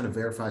 I'm just trying to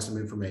verify some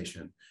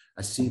information.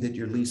 I see that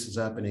your lease is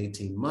up in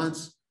 18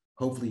 months.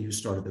 Hopefully you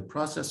started the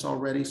process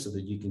already so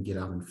that you can get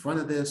out in front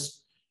of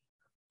this.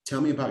 Tell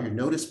me about your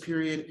notice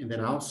period, and then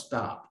I'll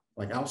stop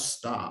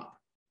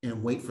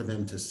and wait for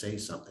them to say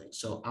something.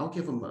 So I'll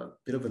give them a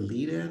bit of a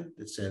lead in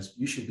that says,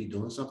 you should be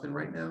doing something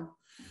right now.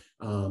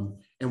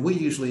 And we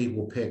usually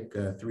will pick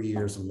 3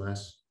 years and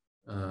less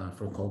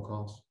for cold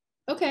calls.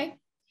 Okay.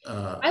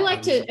 I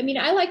like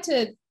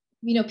to,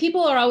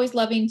 people are always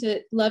love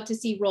to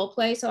see role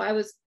play. So I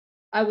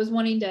was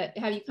wanting to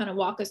have you kind of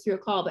walk us through a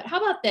call, but how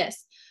about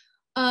this?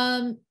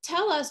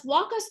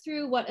 Walk us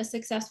through what a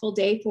successful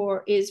day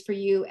is for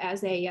you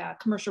as a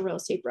commercial real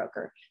estate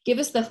broker. Give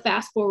us the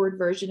fast forward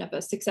version of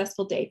a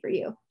successful day for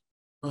you.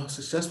 A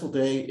successful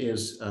day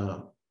is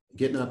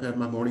getting up at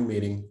my morning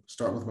meeting,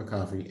 start with my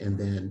coffee, and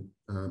then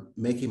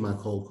making my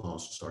cold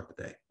calls to start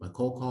the day. My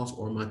cold calls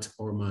or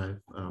my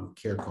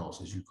care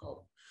calls, as you call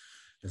them.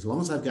 As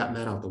long as I've gotten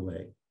that out the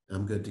way,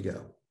 I'm good to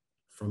go.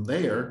 From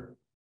there,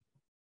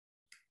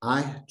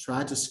 I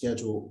try to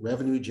schedule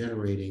revenue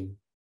generating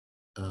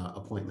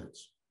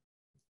appointments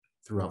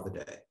throughout the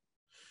day.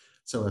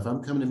 So if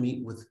I'm coming to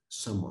meet with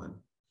someone,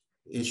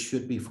 it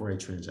should be for a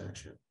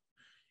transaction.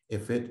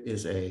 If it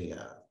is a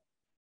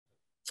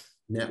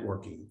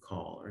networking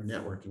call or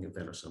networking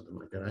event or something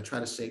like that, I try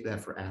to save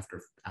that for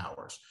after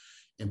hours.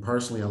 And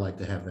personally, I like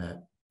to have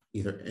that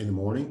either in the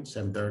morning,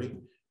 7:30,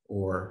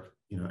 or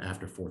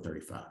after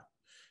 4:35.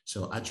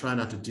 So I try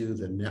not to do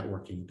the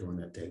networking during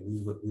that day.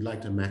 We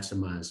like to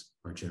maximize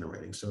our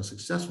generating. So a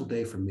successful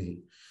day for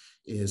me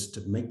is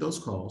to make those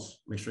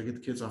calls, make sure I get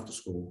the kids off to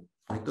school,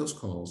 make those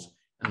calls,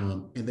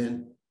 and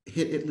then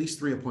hit at least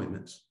 3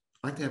 appointments.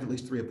 I like to have at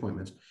least 3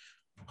 appointments.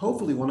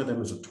 Hopefully one of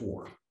them is a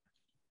tour.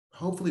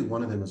 Hopefully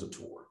one of them is a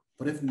tour.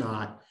 But if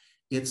not,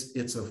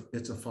 it's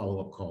a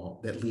follow-up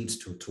call that leads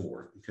to a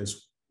tour,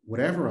 because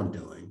whatever I'm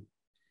doing,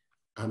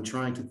 I'm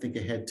trying to think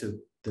ahead to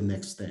the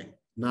next thing,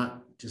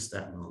 not just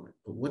that moment.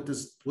 But what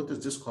does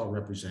this call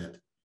represent,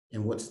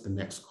 and what's the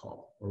next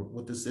call, or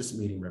what does this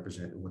meeting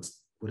represent, and what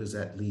does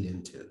that lead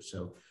into?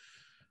 So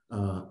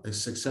a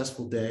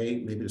successful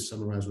day, maybe to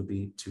summarize, would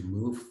be to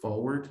move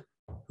forward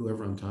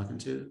whoever I'm talking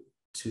to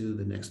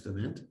the next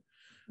event,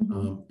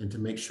 and to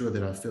make sure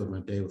that I filled my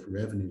day with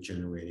revenue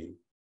generating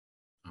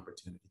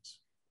opportunities.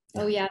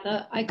 Oh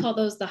yeah, I call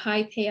those the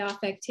high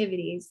payoff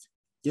activities.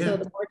 Yeah. So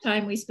the more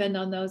time we spend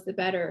on those, the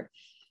better.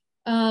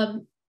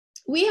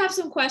 We have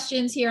some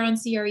questions here on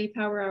CRE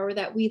Power Hour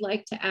that we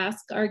like to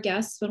ask our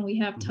guests when we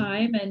have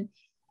time, and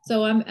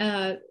so I'm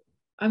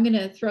going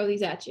to throw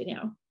these at you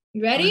now.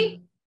 You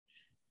ready?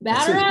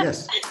 Batter up.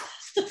 Yes.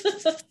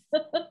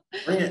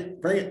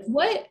 Bring it.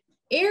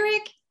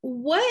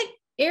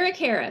 Eric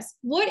Harris,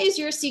 what is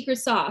your secret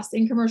sauce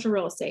in commercial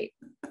real estate?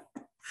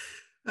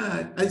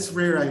 It's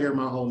rare I hear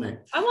my whole name.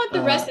 I want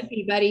the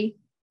recipe, buddy.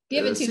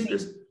 Give it to me.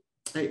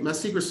 Hey, my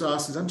secret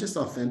sauce is I'm just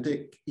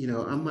authentic.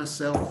 I'm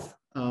myself.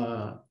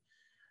 I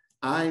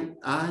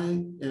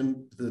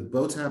am the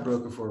bow tie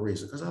broker for a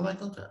reason, because I like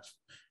bow ties.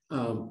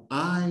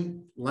 I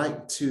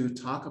like to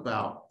talk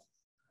about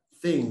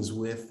things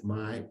with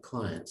my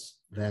clients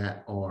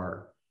that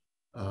are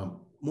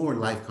more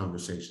life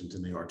conversations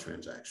than they are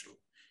transactional.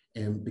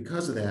 And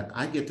because of that,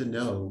 I get to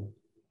know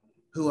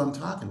who I'm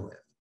talking with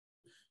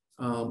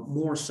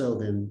more so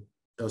than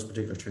those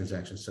particular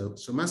transactions.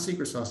 So my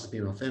secret sauce is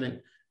being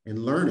authentic and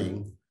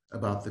learning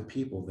about the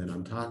people that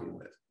I'm talking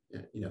with.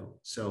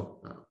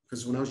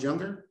 Because when I was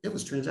younger, it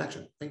was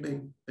transaction, bang,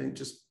 bang, bang,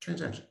 just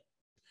transaction.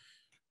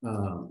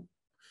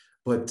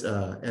 But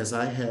as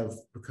I have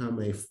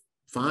become a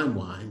fine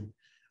wine,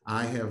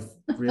 I have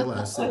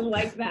realized that I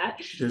like that.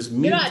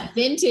 You're not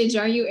vintage,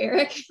 are you,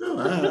 Eric? No,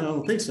 I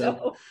don't think so.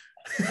 No.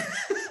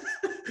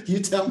 You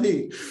tell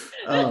me.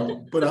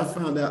 But I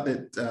found out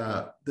that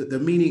the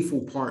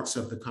meaningful parts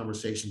of the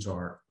conversations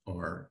are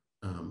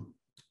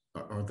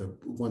the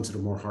ones that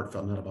are more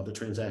heartfelt, not about the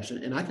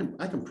transaction. And I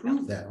can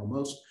prove that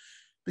almost,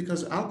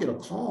 because I'll get a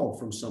call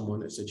from someone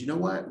that said, you know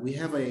what, we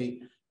have a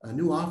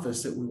new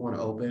office that we want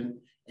to open,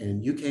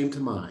 and you came to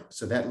mind.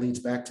 So that leads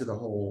back to the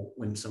whole,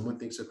 when someone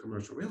thinks of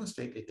commercial real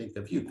estate, they think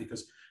of you,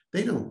 because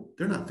they're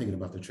not thinking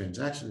about the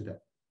transaction at that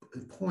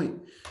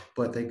point,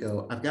 but they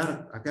go, I've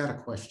got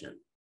a question.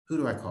 Who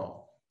do I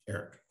call?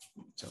 Eric.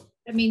 So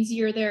that means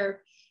you're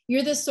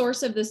the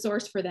source of the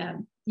source for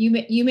them. You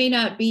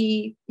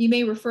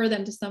may refer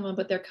them to someone,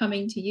 but they're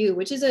coming to you,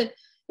 which is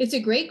it's a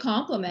great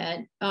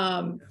compliment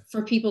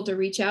for people to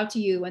reach out to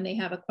you when they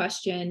have a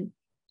question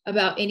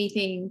about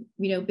anything,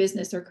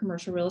 business or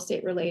commercial real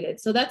estate related.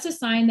 So that's a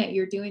sign that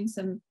you're doing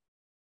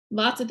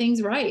lots of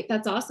things right.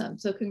 That's awesome.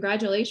 So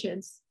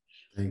congratulations.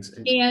 Thanks.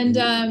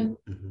 And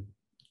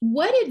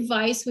what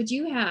advice would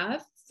you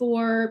have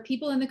for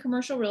people in the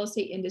commercial real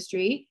estate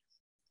industry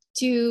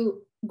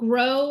to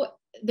grow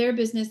their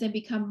business and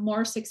become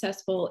more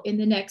successful in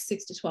the next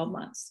 6 to 12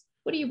 months?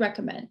 What do you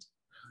recommend?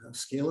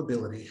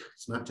 Scalability.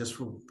 It's not just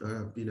for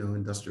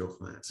industrial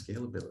clients.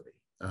 Scalability.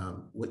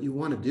 What you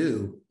want to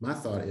do, my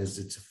thought is,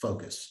 it's a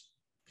focus.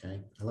 Okay,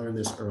 I learned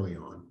this early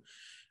on,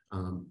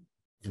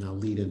 and I'll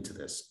lead into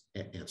this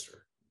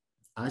answer.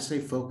 I say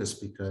focus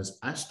because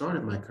I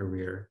started my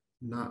career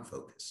not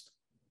focused.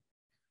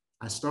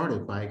 I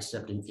started by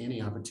accepting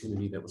any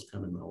opportunity that was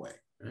coming my way.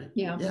 Right?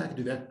 Yeah, I can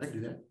do that. I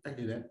can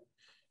do that.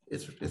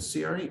 It's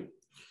CRE.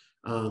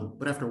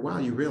 But after a while,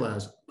 you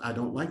realize I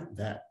don't like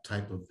that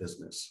type of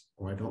business,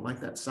 or I don't like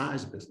that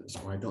size business,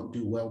 or I don't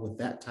do well with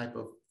that type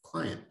of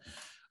client.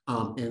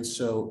 And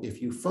so if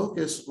you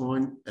focus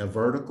on a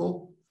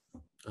vertical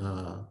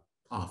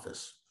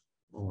office,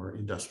 or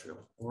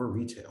industrial, or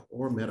retail,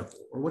 or medical,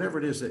 or whatever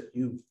it is that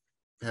you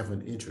have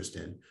an interest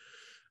in,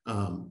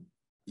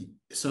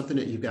 something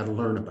that you've got to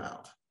learn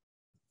about,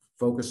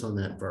 focus on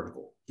that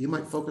vertical. You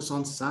might focus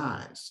on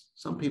size.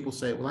 Some people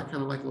say, well, I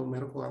kind of like a little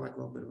medical. I like a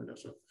little bit of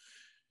industrial.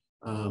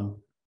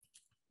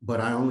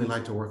 But I only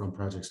like to work on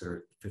projects that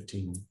are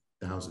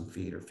 15,000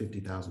 feet or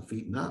 50,000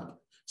 feet and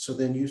up. So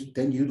then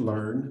you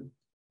learn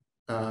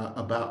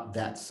about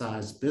that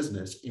size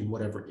business in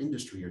whatever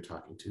industry you're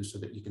talking to, so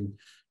that you can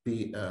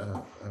be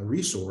a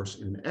resource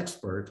and an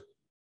expert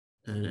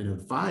and an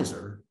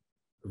advisor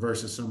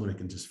versus someone that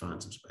can just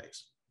find some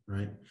space,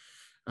 right?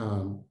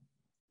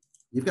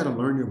 You've got to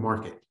learn your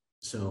market.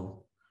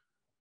 So,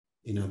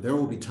 there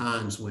will be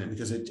times when,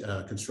 because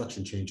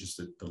construction changes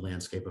the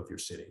landscape of your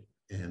city,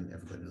 and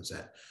everybody knows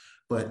that.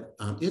 But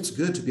it's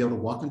good to be able to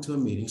walk into a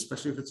meeting,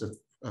 especially if it's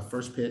a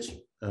first pitch,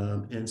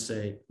 and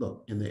say,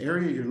 look, in the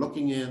area you're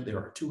looking in, there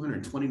are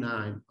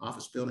 229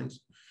 office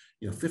buildings.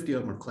 50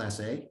 of them are Class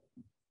A,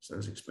 so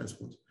those expensive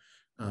ones.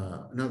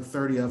 Another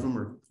 30 of them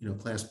are,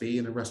 Class B,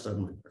 and the rest of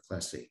them are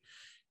Class C.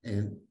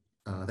 And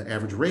the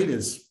average rate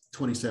is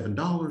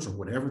 $27 or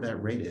whatever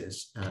that rate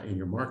is in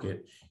your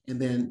market. And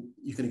then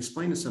you can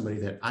explain to somebody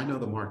that I know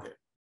the market,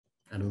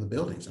 I know the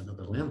buildings, I know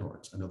the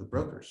landlords, I know the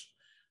brokers.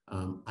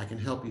 I can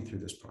help you through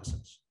this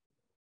process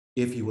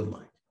if you would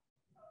like.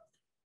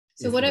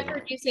 So what I've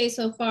heard you say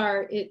so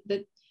far,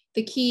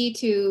 the key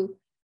to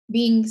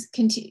being,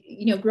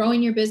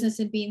 growing your business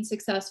and being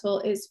successful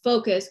is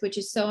focus, which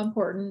is so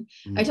important.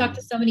 Mm-hmm. I talk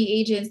to so many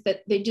agents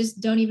that they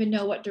just don't even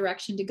know what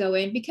direction to go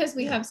in because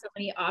we have so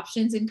many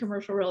options in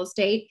commercial real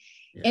estate.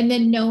 Yeah. And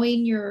then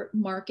knowing your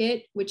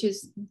market, which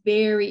is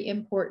very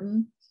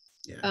important.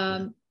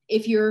 Yeah.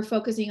 If you're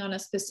focusing on a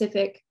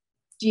specific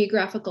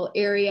geographical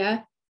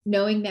area,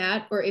 knowing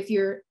that, or if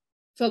you're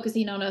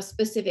focusing on a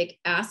specific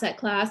asset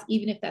class,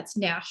 even if that's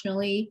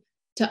nationally,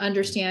 to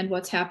understand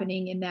what's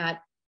happening in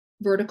that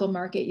vertical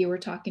market you were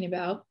talking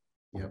about.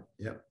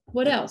 Yep.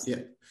 What else? Yeah,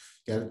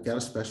 got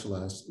to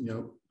specialize,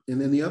 and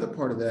then the other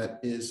part of that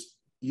is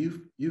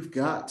you've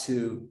got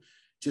to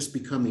just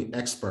become the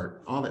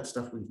expert. All that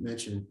stuff we've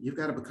mentioned, you've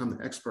got to become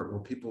the expert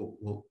where people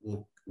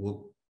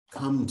will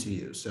come to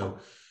you. So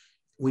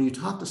when you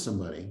talk to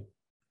somebody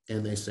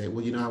and they say,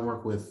 well, I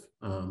work with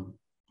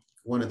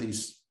one of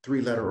these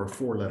 3-letter or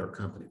 4-letter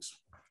companies.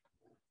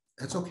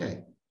 That's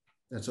okay.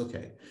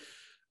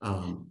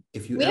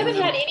 If you we haven't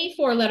had any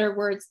 4-letter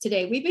words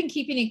today. We've been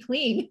keeping it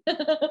clean.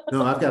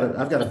 No, I've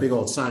got a big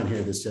old sign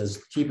here that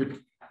says keep it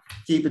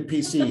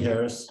PC,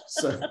 Harris.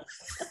 So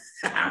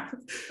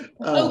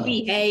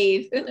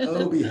behave.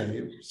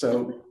 Behave.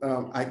 So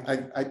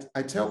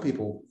I tell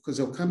people, because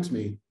they'll come to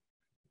me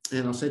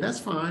and I'll say, that's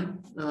fine.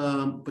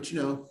 But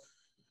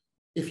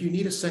if you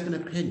need a second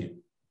opinion,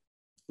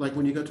 like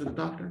when you go to the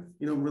doctor,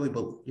 really,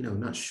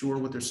 not sure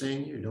what they're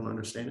saying, you don't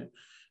understand it.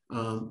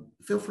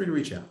 Feel free to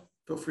reach out.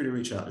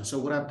 And so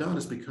what I've done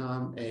is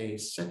become a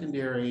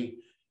secondary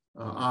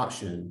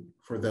option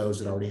for those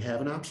that already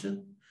have an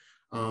option.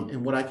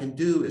 And what I can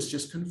do is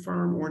just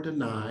confirm or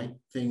deny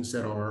things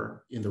that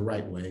are in the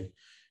right way,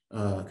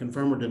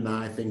 confirm or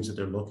deny things that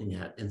they're looking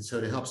at. And so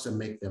it helps them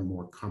make them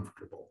more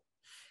comfortable.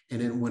 And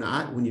then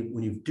when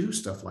you do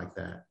stuff like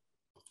that,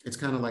 it's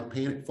kind of like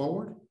paying it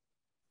forward.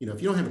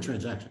 If you don't have a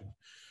transaction,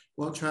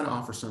 well, try to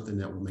offer something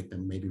that will make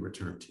them maybe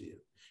return to you.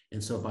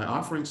 And so by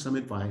offering some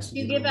advice.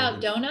 You give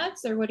out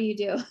donuts, or what do you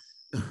do?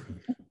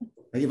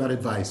 I give out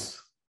advice.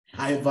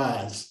 I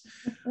advise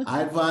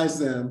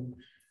them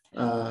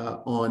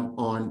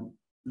on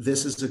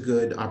this is a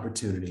good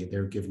opportunity.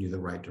 They're giving you the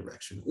right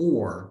direction.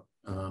 Or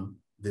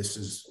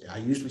I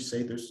usually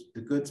say there's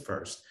the goods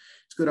first.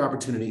 It's a good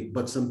opportunity,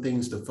 but some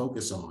things to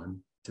focus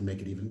on to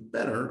make it even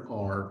better,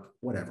 or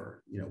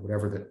whatever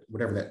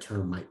that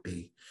term might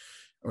be,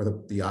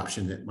 or the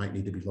option that might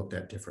need to be looked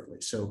at differently.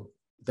 So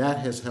that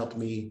has helped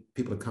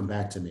people to come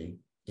back to me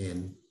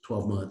in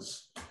 12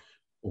 months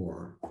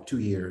or 2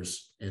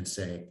 years and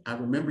say, I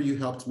remember you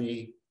helped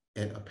me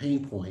at a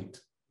pain point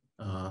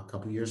a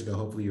couple of years ago.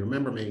 Hopefully you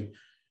remember me.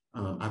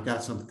 I've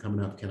got something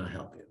coming up. Can I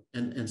help you?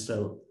 And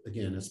so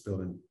again, it's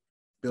building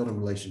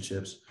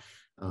relationships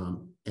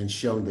and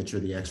showing that you're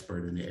the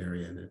expert in the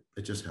area, and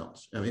it just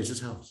helps. I mean, it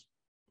just helps.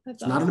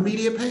 It's not an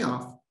immediate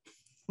payoff.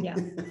 Yeah.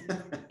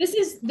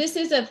 This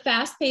is a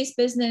fast-paced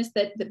business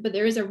but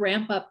there is a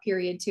ramp-up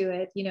period to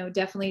it.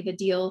 Definitely the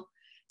deal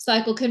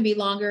cycle can be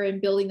longer,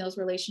 and building those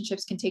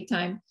relationships can take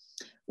time.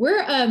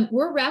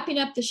 We're wrapping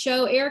up the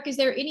show. Eric, is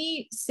there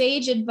any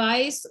sage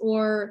advice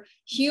or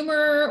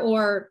humor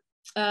or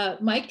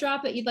mic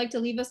drop that you'd like to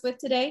leave us with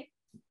today?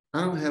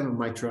 I don't have a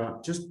mic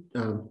drop. Just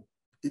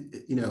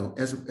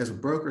as a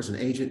broker, as an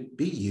agent,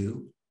 be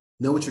you.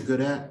 Know what you're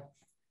good at.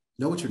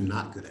 Know what you're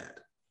not good at.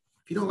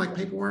 If you don't like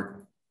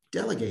paperwork,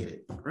 delegate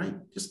it, right?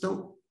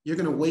 You're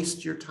going to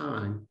waste your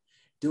time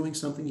doing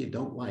something you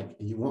don't like,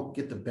 and you won't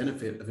get the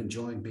benefit of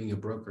enjoying being a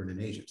broker and an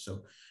agent.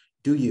 So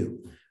do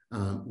you,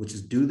 which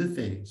is do the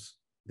things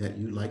that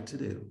you like to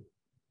do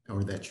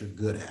or that you're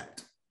good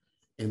at,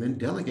 and then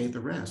delegate the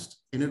rest,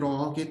 and it'll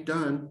all get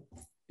done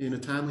in a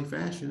timely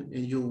fashion,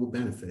 and you will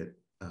benefit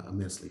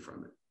immensely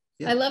from it.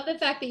 Yeah. I love the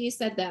fact that you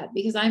said that,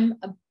 because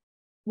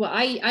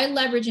I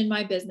leverage in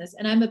my business,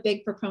 and I'm a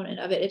big proponent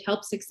of it. It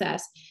helps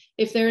success.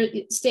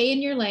 Stay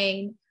in your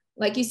lane,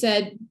 like you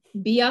said,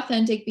 be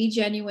authentic, be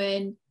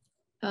genuine,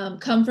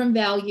 come from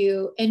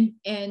value,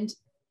 and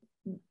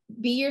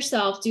be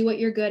yourself, do what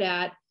you're good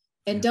at,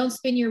 and don't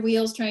spin your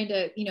wheels trying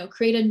to,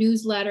 create a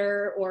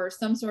newsletter or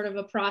some sort of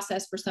a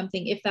process for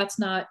something if that's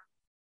not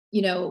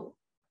your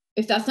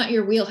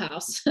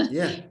wheelhouse.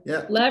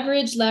 Yeah.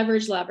 Leverage.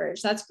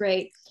 That's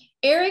great.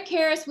 Eric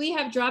Harris, we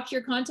have dropped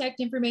your contact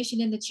information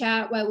in the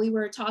chat while we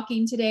were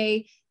talking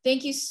today.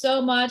 Thank you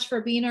so much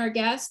for being our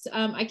guest.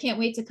 I can't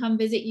wait to come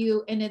visit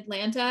you in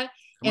Atlanta.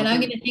 And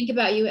I'm going to think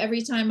about you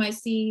every time I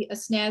see a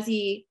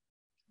snazzy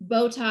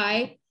bow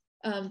tie.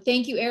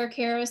 Thank you, Eric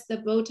Harris, the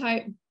bow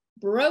tie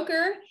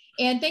broker.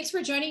 And thanks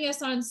for joining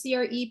us on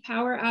CRE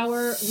Power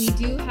Hour. We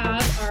do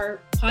have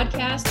our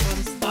podcast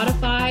on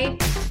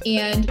Spotify,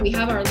 and we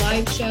have our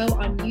live show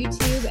on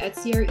YouTube at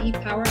CRE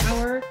Power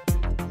Hour.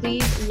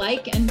 Please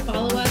like and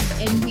follow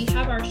us. And we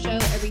have our show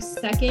every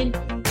second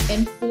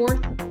and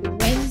fourth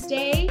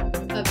Thursday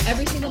of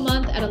every single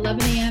month at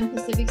 11 a.m.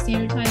 Pacific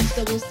Standard Time.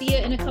 So we'll see you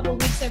in a couple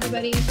weeks,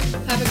 everybody.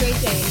 Have a great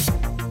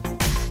day.